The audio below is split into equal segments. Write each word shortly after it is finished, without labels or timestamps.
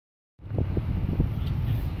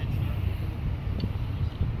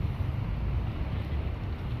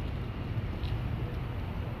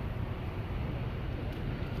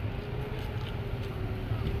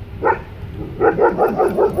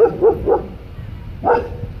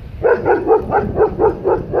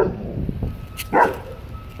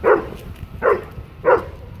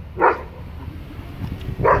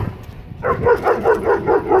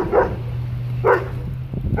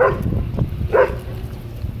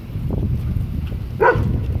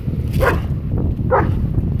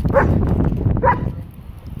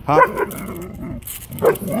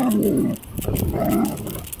Come on. Come on.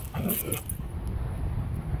 Come on.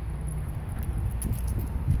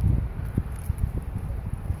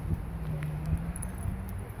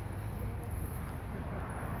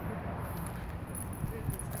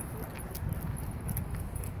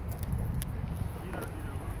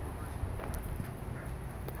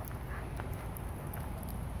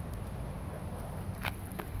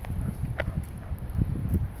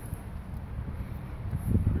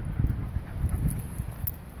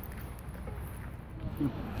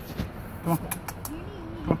 Up.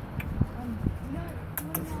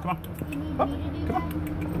 Come on. Come on.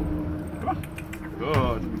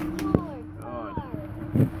 Good. Good.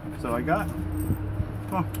 That's all I got.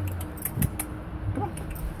 Come on. Come on.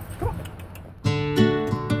 Come on.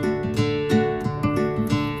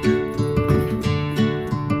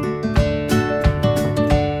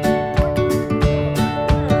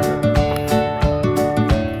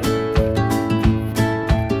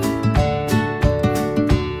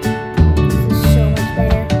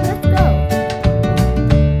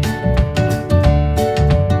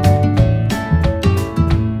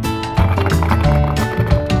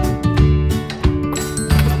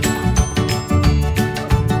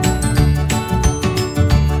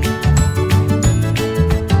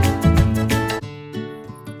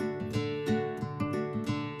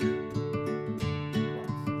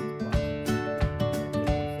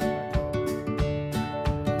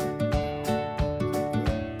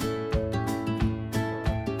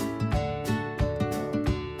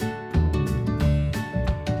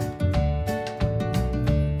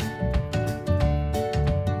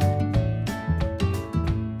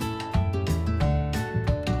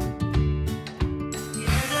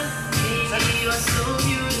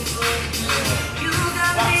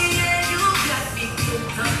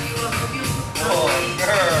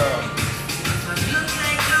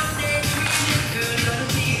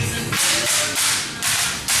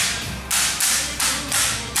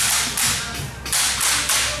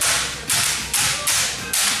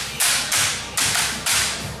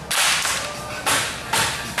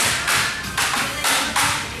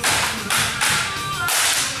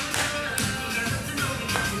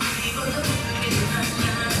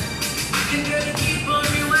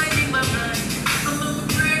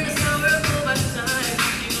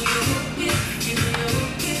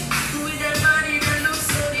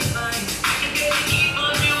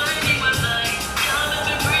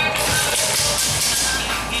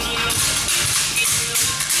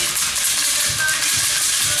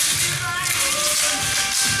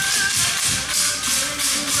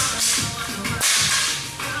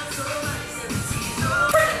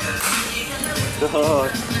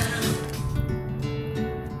 God.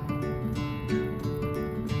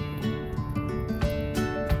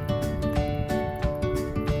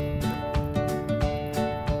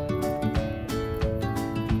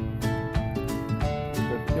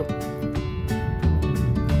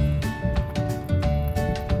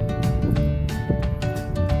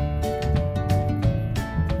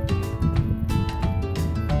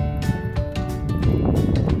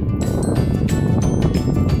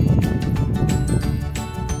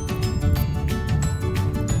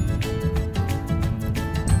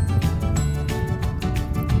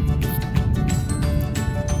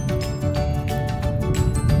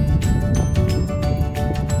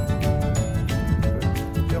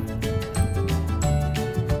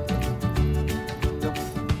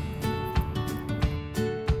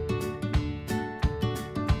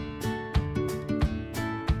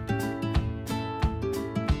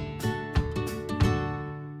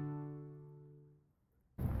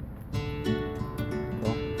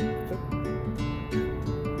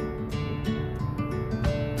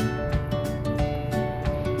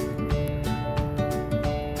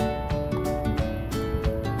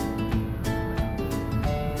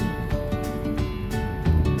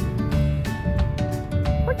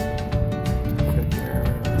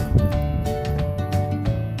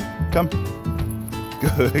 Come.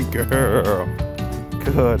 Good girl.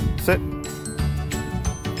 Good. Sit.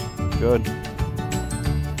 Good.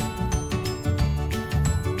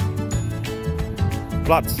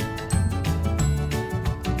 Flats.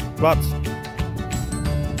 Flats.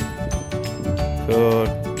 Good.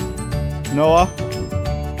 Noah.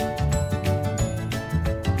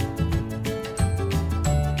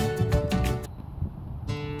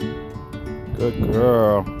 Good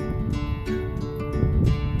girl.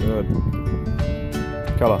 Good.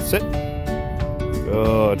 Keller, sit.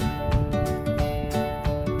 Good.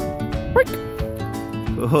 Break.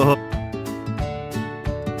 Good.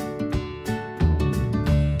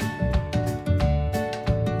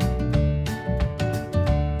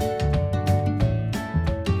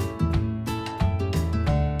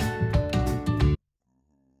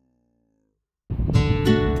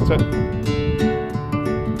 Sit.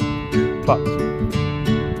 Plots.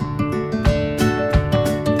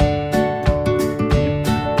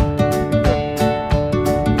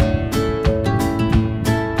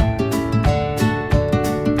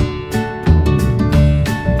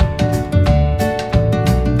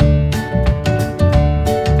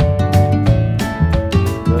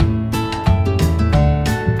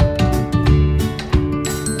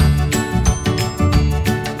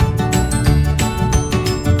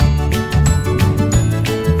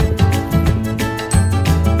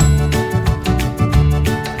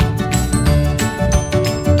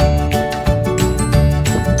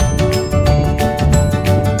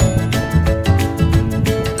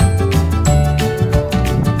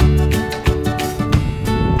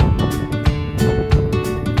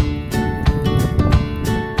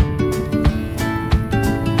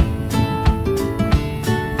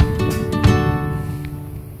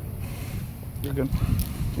 You're good.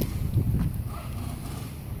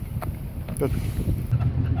 Good.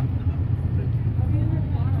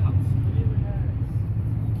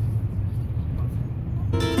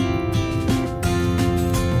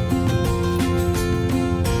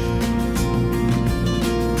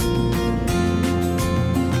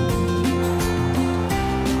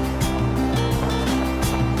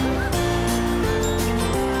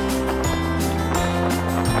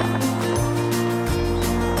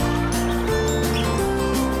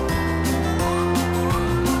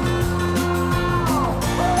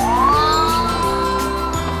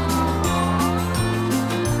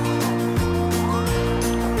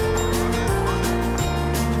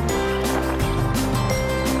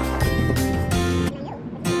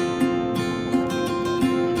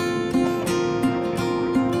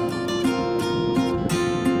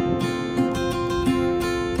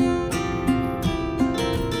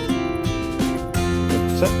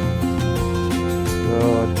 Sit.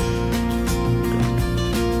 Good.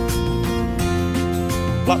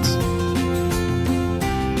 Lots.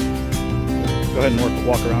 Go ahead and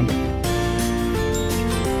walk around it.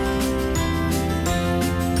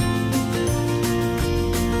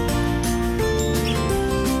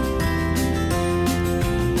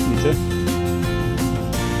 Me too.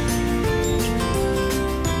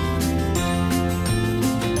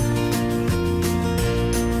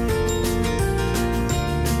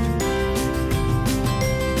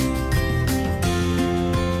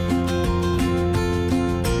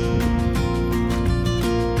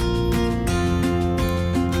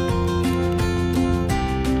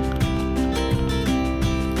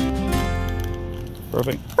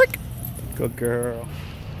 Perfect. Frick. Good girl.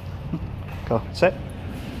 Go. Sit.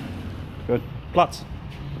 Good. Plots.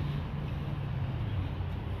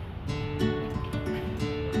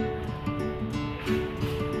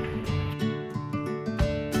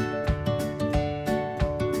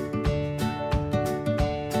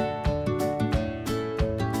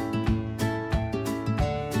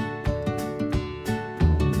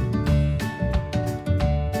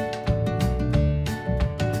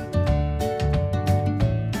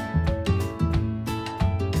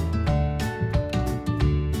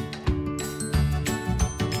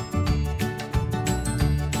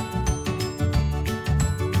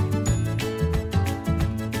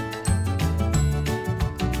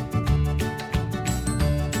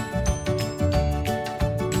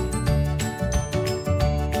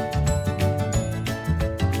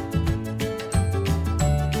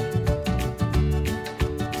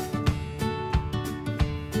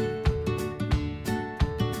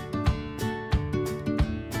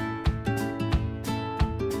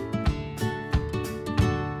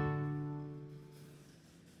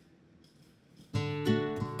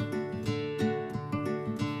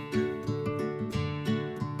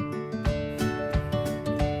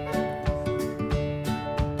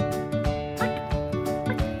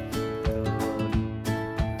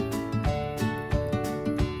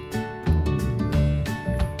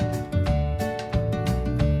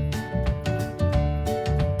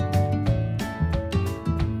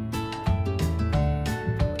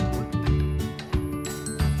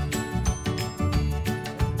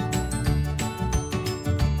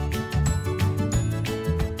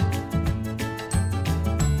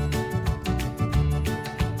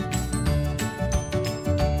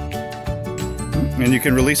 And you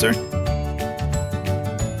can release her.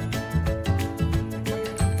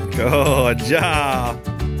 Good job.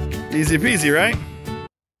 Easy peasy, right?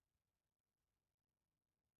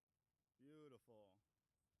 Beautiful.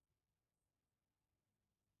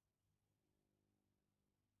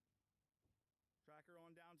 Track her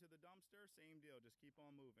on down to the dumpster, same deal, just keep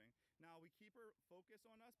on moving. Now we keep her focused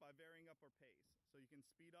on us by varying up her pace. So you can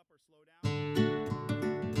speed up or slow down.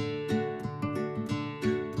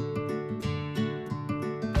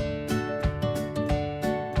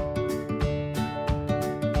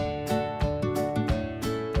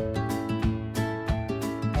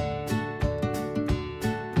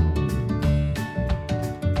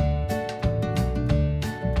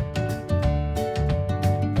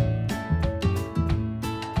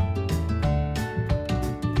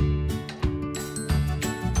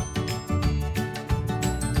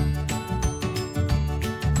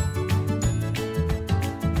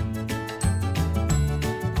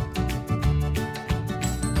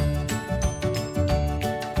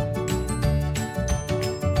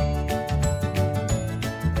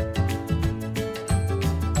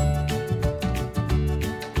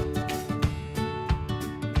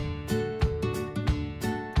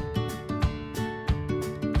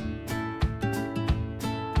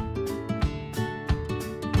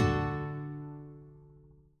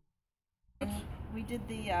 We did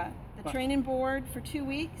the training board for 2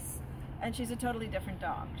 weeks, and she's a totally different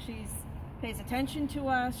dog. She pays attention to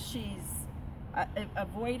us. She's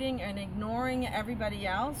avoiding and ignoring everybody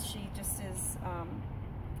else. She just is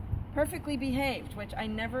perfectly behaved, which I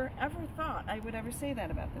never ever thought I would ever say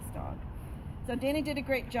that about this dog. So Danny did a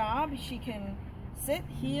great job. She can sit,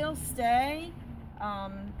 heel, stay,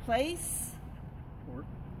 place.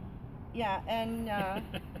 Yeah,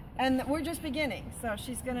 and we're just beginning, so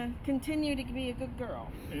she's going to continue to be a good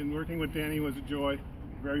girl. And working with Danny was a joy.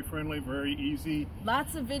 Very friendly, very easy.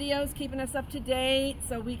 Lots of videos keeping us up to date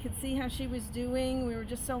so we could see how she was doing. We were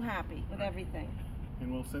just so happy with everything.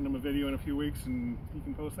 And we'll send him a video in a few weeks, and he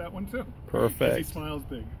can post that one too. Perfect. He smiles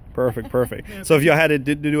big. Perfect, perfect. Yeah, so if you had to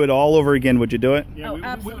do it all over again, would you do it? Yeah,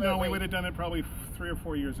 absolutely. we would have done it probably 3 or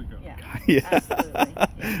 4 years ago. Yeah, yeah. absolutely.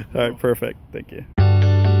 Yeah. All right, perfect. Thank you.